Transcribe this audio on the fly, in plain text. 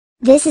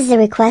This is a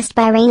request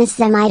by Rainus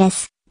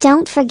Zemitis.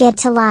 Don't forget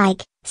to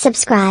like,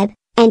 subscribe,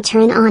 and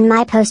turn on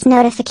my post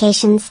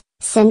notifications.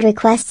 Send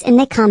requests in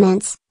the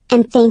comments,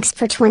 and thanks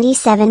for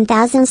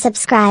 27,000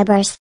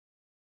 subscribers.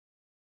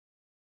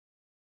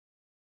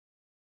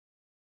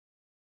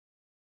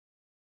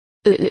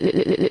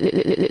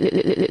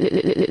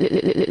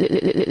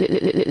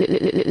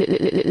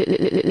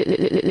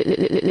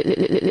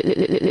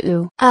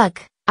 Ugh,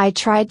 I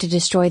tried to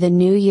destroy the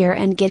new year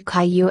and get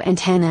Caillou and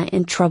Hannah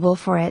in trouble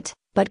for it,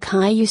 but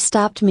Caillou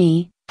stopped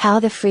me. How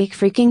the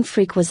freaking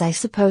freak was I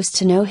supposed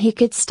to know he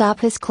could stop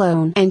his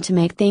clone and to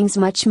make things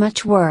much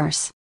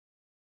worse?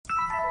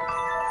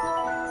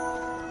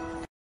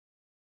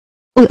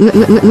 Rosie,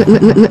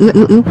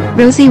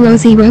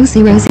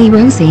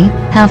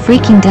 how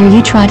freaking dare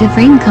you try to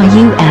frame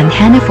Caillou and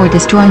Hannah for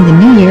destroying the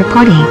New Year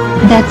party?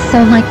 That's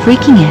so like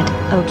freaking it.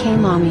 Okay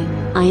mommy,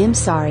 I am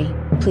sorry,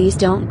 please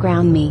don't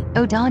ground me.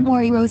 Oh don't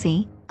worry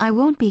Rosie, I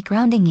won't be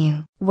grounding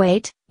you.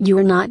 Wait, you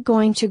are not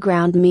going to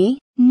ground me?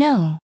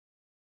 No.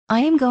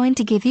 I am going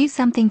to give you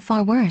something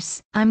far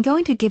worse. I'm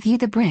going to give you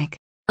the brick.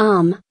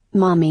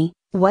 Mommy,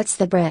 what's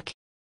the brick?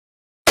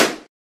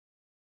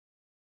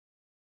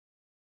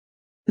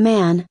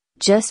 Man,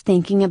 just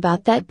thinking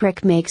about that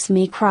brick makes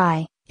me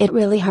cry. It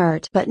really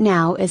hurt. But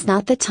now is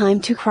not the time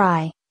to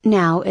cry,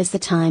 now is the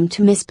time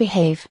to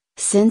misbehave.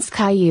 Since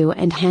Caillou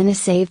and Hannah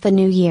saved the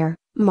new year,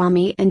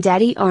 Mommy and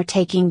Daddy are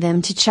taking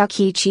them to Chuck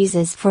E.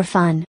 Cheese's for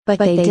fun. But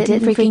they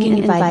didn't freaking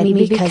invite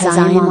me because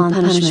I am on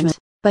punishment.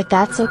 But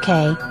that's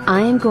okay, I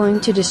am going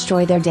to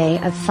destroy their day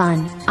of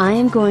fun. I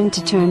am going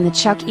to turn the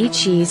Chuck E.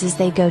 Cheese's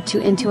they go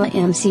to into a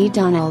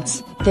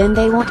McDonald's. Then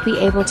they won't be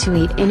able to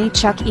eat any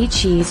Chuck E.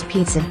 Cheese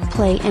pizza,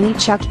 play any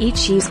Chuck E.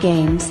 Cheese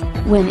games,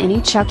 win any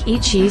Chuck E.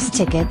 Cheese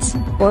tickets,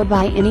 or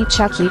buy any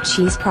Chuck E.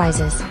 Cheese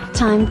prizes.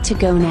 Time to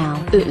go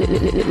now.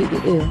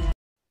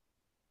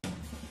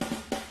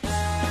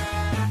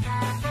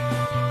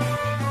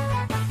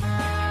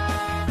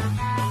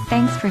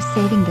 Thanks for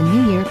saving the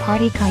New Year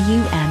party Caillou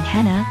and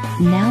Hannah.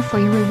 Now for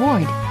your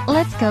reward.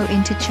 Let's go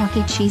into Chuck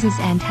E. Cheese's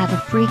and have a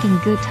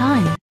freaking good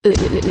time.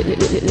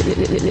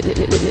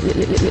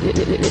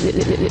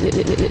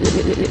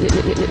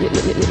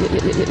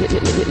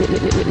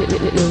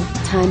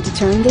 Time to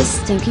turn this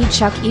stinky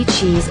Chuck E.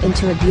 Cheese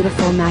into a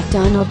beautiful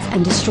McDonald's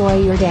and destroy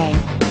your day.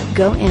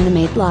 Go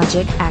animate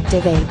logic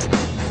activate.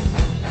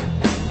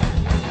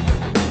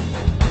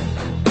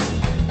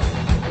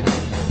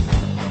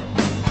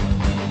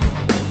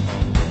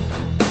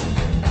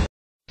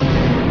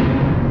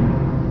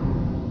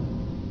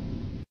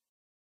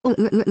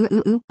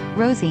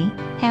 Rosie,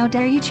 how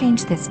dare you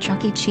change this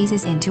Chuck E.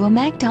 Cheese's into a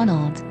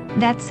McDonald's?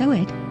 That's so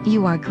it.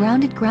 You are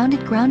grounded for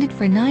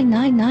 9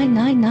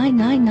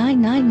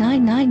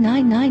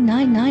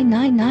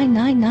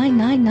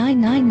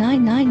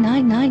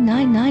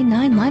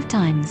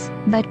 lifetimes.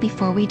 But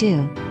before we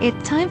do,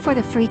 it's time for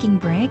the freaking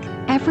break.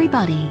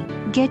 Everybody,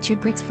 get your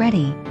bricks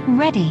ready.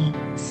 Ready,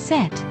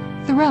 set,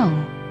 throw.